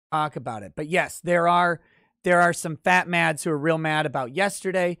talk about it. But yes, there are some fat mads who are real mad about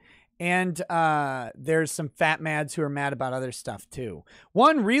yesterday, and there's some fat mads who are mad about other stuff too.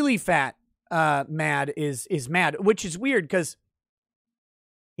 One really fat mad is mad, which is weird because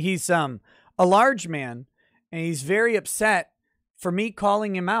he's a large man and he's very upset for me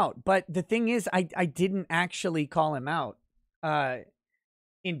calling him out. But the thing is, I didn't actually call him out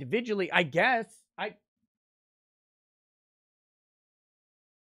individually. I guess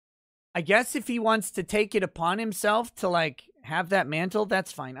if he wants to take it upon himself to like have that mantle,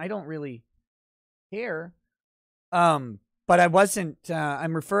 that's fine. I don't really care. But I wasn't,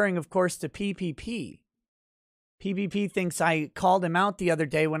 I'm referring, of course, to PPP. PPP thinks I called him out the other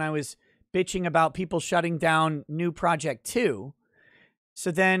day when I was bitching about people shutting down NewProject2.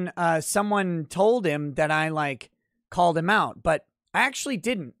 So then someone told him that I like called him out, but I actually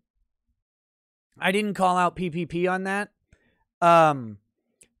didn't. I didn't call out PPP on that. And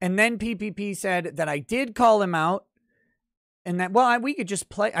then PPP said that I did call him out, and that, well, we could just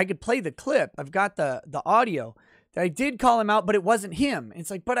play, I could play the clip. I've got the audio that I did call him out, but it wasn't him. It's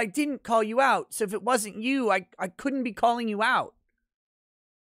like, but I didn't call you out. So if it wasn't you, I couldn't be calling you out.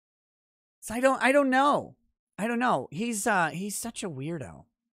 So I don't know. I don't know. He's such a weirdo.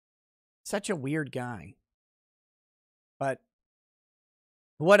 Such a weird guy. But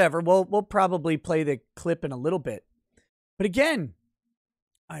whatever. We'll probably play the clip in a little bit. But again,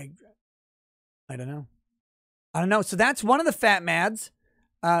 I don't know. I don't know. So that's one of the fat mads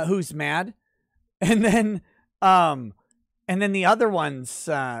who's mad. And then the other ones,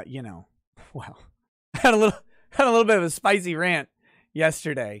 you know, well, had a little bit of a spicy rant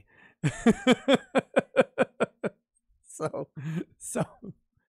yesterday. so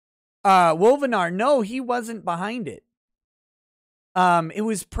Wolvenar, no, he wasn't behind it. It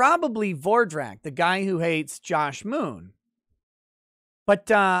was probably Vordrak, the guy who hates Josh Moon.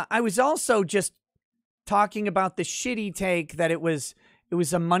 But I was also just talking about the shitty take that it was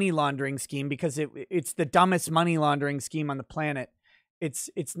a money laundering scheme, because it's the dumbest money laundering scheme on the planet.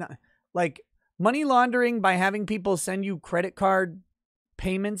 It's not like money laundering by having people send you credit card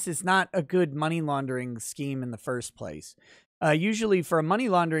payments is not a good money laundering scheme in the first place. Usually for a money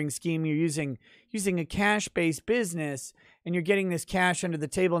laundering scheme, you're using a cash-based business, and you're getting this cash under the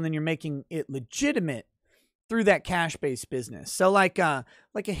table, and then you're making it legitimate through that cash-based business. So like a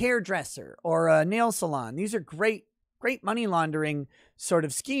hairdresser or a nail salon, these are great money laundering sort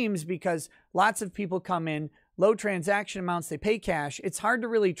of schemes, because lots of people come in, low transaction amounts, they pay cash. It's hard to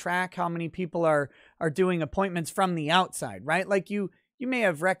really track how many people are doing appointments from the outside, right? Like you may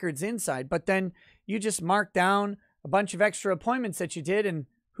have records inside, but then you just mark down a bunch of extra appointments that you did, and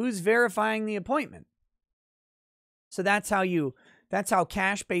who's verifying the appointment? So that's how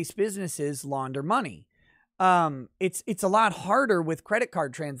cash-based businesses launder money. It's a lot harder with credit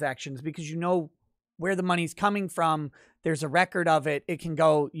card transactions, because you know where the money's coming from. There's a record of it. It can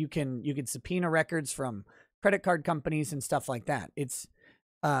go, you can subpoena records from credit card companies and stuff like that. It's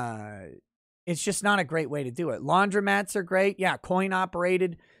just not a great way to do it. Laundromats are great. Yeah, coin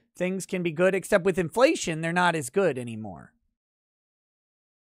operated things can be good, except with inflation, they're not as good anymore.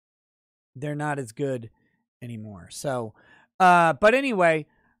 They're not as good anymore. So, but anyway,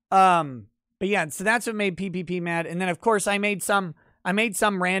 but yeah, so that's what made PPP mad. And then of course I made some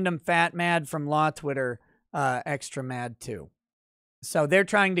random fat mad from Law Twitter extra mad too. So they're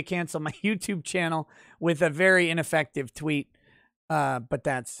trying to cancel my YouTube channel with a very ineffective tweet. But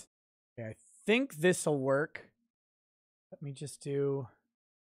that's, okay, I think this will work. Let me just do.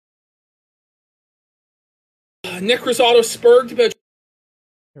 Necros Auto Spurged about.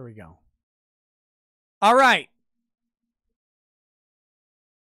 Here we go. All right.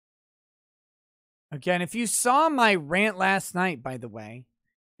 Again, if you saw my rant last night, by the way,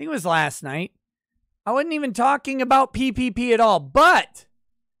 I think it was last night, I wasn't even talking about PPP at all, but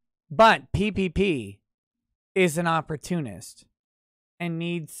PPP is an opportunist and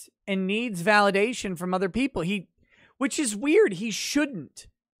needs validation from other people. Which is weird. He shouldn't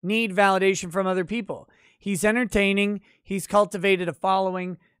need validation from other people. He's entertaining. He's cultivated a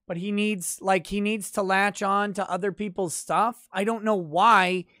following, but he needs to latch on to other people's stuff. I don't know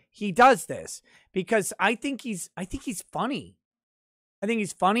why he does this, because I think he's funny. I think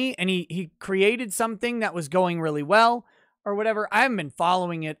he's funny, and he created something that was going really well or whatever. I haven't been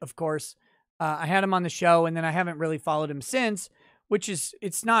following it, of course. I had him on the show, and then I haven't really followed him since, which is,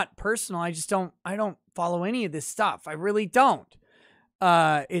 it's not personal. I don't follow any of this stuff. I really don't.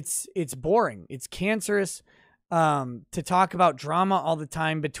 It's boring. It's cancerous to talk about drama all the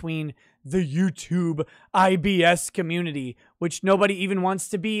time between the YouTube IBS community, which nobody even wants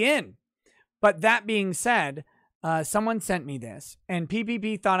to be in. But that being said, Someone sent me this, and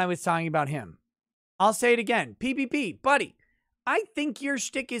PPP thought I was talking about him. I'll say it again. PPP, buddy, I think your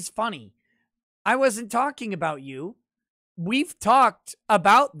shtick is funny. I wasn't talking about you. We've talked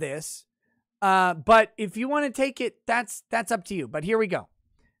about this, but if you want to take it, that's up to you. But here we go.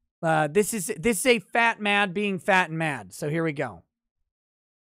 This is a fat mad being fat and mad. So here we go.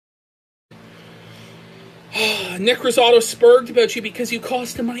 Nick Rosato spurged about you because you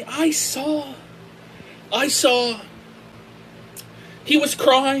cost him money. I saw. He was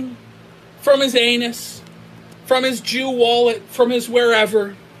crying from his anus, from his Jew wallet, from his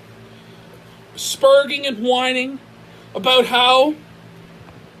wherever, spurging and whining about how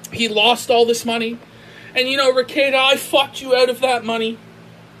he lost all this money. And you know, Rekieta, I fucked you out of that money.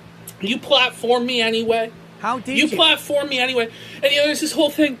 You platformed me anyway. How did you? You platformed me anyway. And you know, there's this whole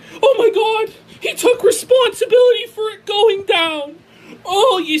thing. Oh my God, he took responsibility for it going down.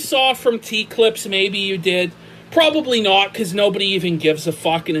 Oh, you saw from T-Clips, maybe you did. Probably not, because nobody even gives a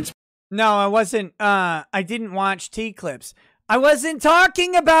fuck, and it's... No, I wasn't, I didn't watch T-Clips. I wasn't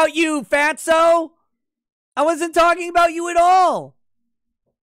talking about you, fatso! I wasn't talking about you at all!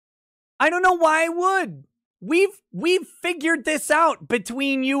 I don't know why I would. We've figured this out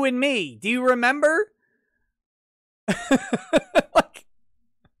between you and me. Do you remember? Like,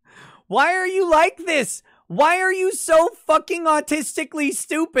 why are you like this? Why are you so fucking autistically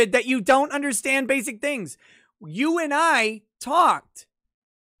stupid that you don't understand basic things? You and I talked.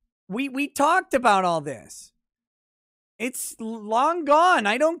 We talked about all this. It's long gone.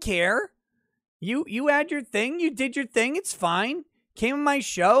 I don't care. You had your thing. You did your thing. It's fine. Came on my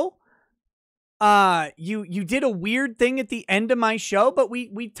show. You did a weird thing at the end of my show, but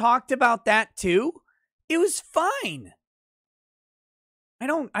we talked about that too. It was fine. I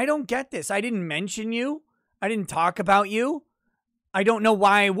don't get this. I didn't mention you. I didn't talk about you. I don't know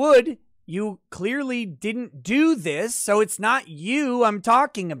why I would. You clearly didn't do this, so it's not you I'm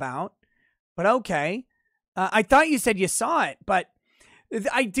talking about. But okay. I thought you said you saw it, but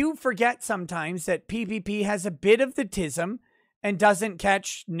I do forget sometimes that PPP has a bit of the tism and doesn't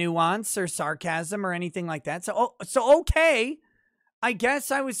catch nuance or sarcasm or anything like that. So okay. I guess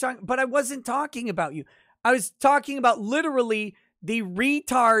I was talking, but I wasn't talking about you. I was talking about literally the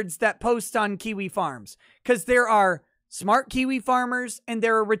retards that post on Kiwi farms, because there are smart Kiwi farmers and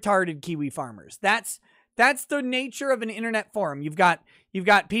there are retarded Kiwi farmers. That's the nature of an internet forum. You've got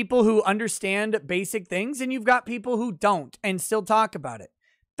people who understand basic things and you've got people who don't and still talk about it.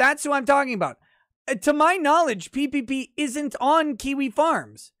 That's who I'm talking about. To my knowledge, PPP isn't on Kiwi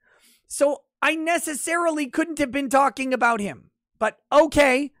farms. So I necessarily couldn't have been talking about him. But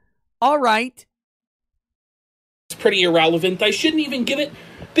okay, all right. It's pretty irrelevant. I shouldn't even give it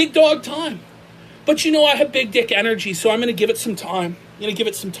big dog time. But you know, I have big dick energy, so I'm going to give it some time. I'm going to give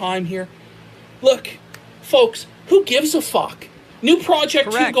it some time here. Look, folks, who gives a fuck?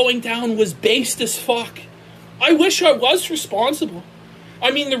 NewProject2 going down was based as fuck. I wish I was responsible.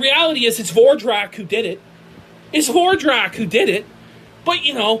 I mean, the reality is it's Vordrak who did it. It's Vordrak who did it. But,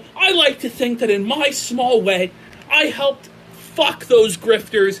 you know, I like to think that in my small way, I helped fuck those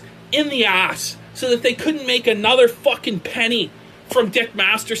grifters in the ass so that they couldn't make another fucking penny from Dick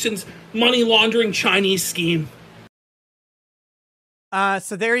Masterson's money laundering Chinese scheme.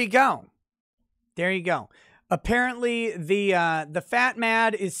 So there you go. There you go. Apparently the fat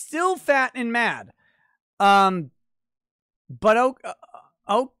mad is still fat and mad. But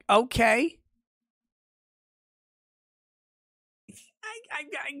okay.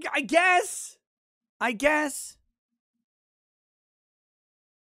 I guess.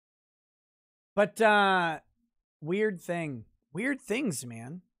 But weird things,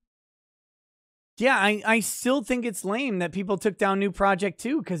 man. Yeah, I still think it's lame that people took down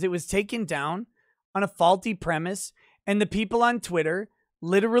NewProject2 because it was taken down on a faulty premise, and the people on Twitter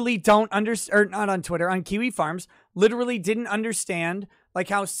literally don't understand, or not on Twitter, on Kiwi Farms, literally didn't understand like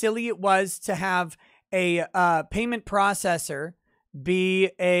how silly it was to have a payment processor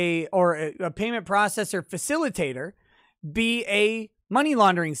be a payment processor facilitator be a money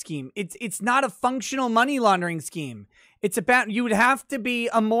laundering scheme. It's not a functional money laundering scheme. It's about, you would have to be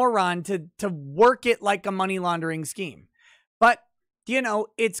a moron to work it like a money laundering scheme. But, you know,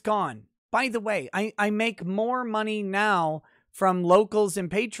 it's gone. By the way, I make more money now from locals and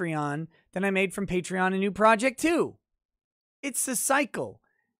Patreon than I made from Patreon and NewProject2. It's the cycle.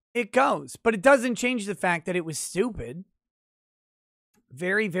 It goes. But it doesn't change the fact that it was stupid.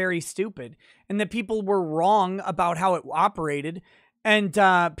 Very, very stupid. And that people were wrong about how it operated. And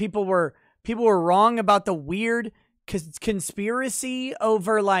people were wrong about the weird conspiracy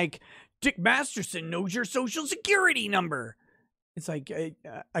over, like, Dick Masterson knows your social security number. It's like,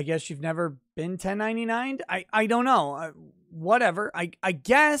 I guess you've never been 1099'd? I don't know. Whatever. I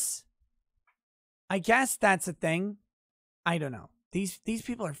guess that's a thing. I don't know. These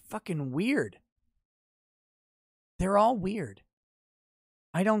people are fucking weird. They're all weird.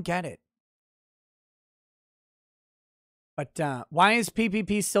 I don't get it. But why is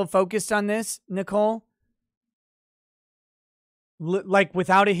PPP still focused on this, Nicole? Like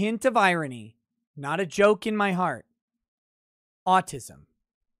without a hint of irony, not a joke in my heart. Autism.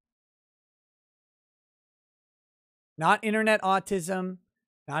 Not internet autism,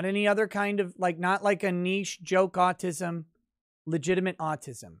 not any other kind of, like, not like a niche joke autism, legitimate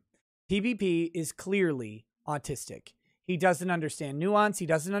autism. PPP is clearly autistic. He doesn't understand nuance. He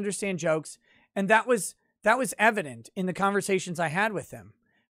doesn't understand jokes. And that was evident in the conversations I had with him,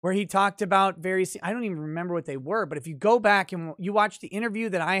 where he talked about various, I don't even remember what they were, but if you go back and you watch the interview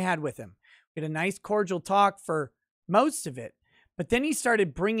that I had with him, we had a nice cordial talk for most of it. But then he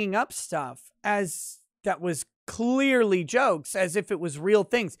started bringing up stuff as that was clearly jokes, as if it was real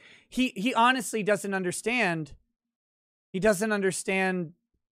things. He honestly doesn't understand. He doesn't understand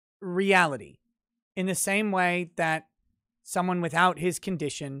reality in the same way that someone without his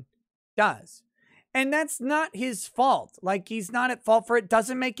condition does. And that's not his fault. Like, he's not at fault for it.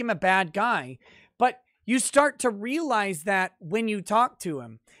 Doesn't make him a bad guy. But you start to realize that when you talk to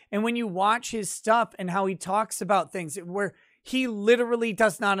him and when you watch his stuff and how he talks about things where he literally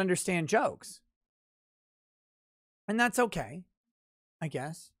does not understand jokes. And that's okay, I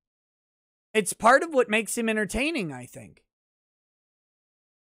guess. It's part of what makes him entertaining, I think.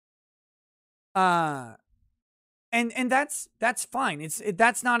 And that's fine.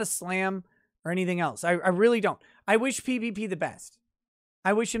 That's not a slam or anything else. I really don't. I wish PPP the best.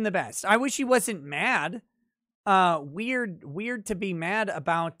 I wish him the best. I wish he wasn't mad. Weird to be mad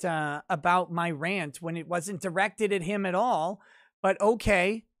about my rant when it wasn't directed at him at all. But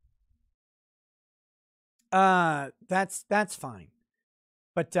okay. That's fine.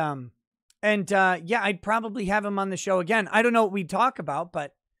 But yeah, I'd probably have him on the show again. I don't know what we'd talk about,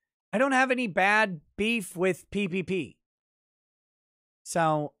 but I don't have any bad beef with PPP.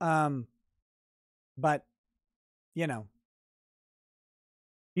 So, but, you know,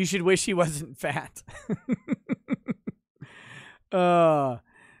 you should wish he wasn't fat.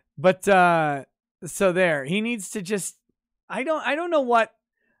 But so there, he needs to just, I don't know what,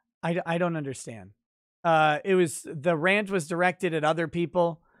 I don't understand. The rant was directed at other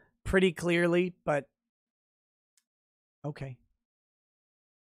people pretty clearly, but okay.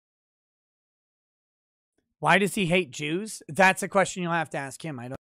 Why does he hate Jews? That's a question you'll have to ask him. I don't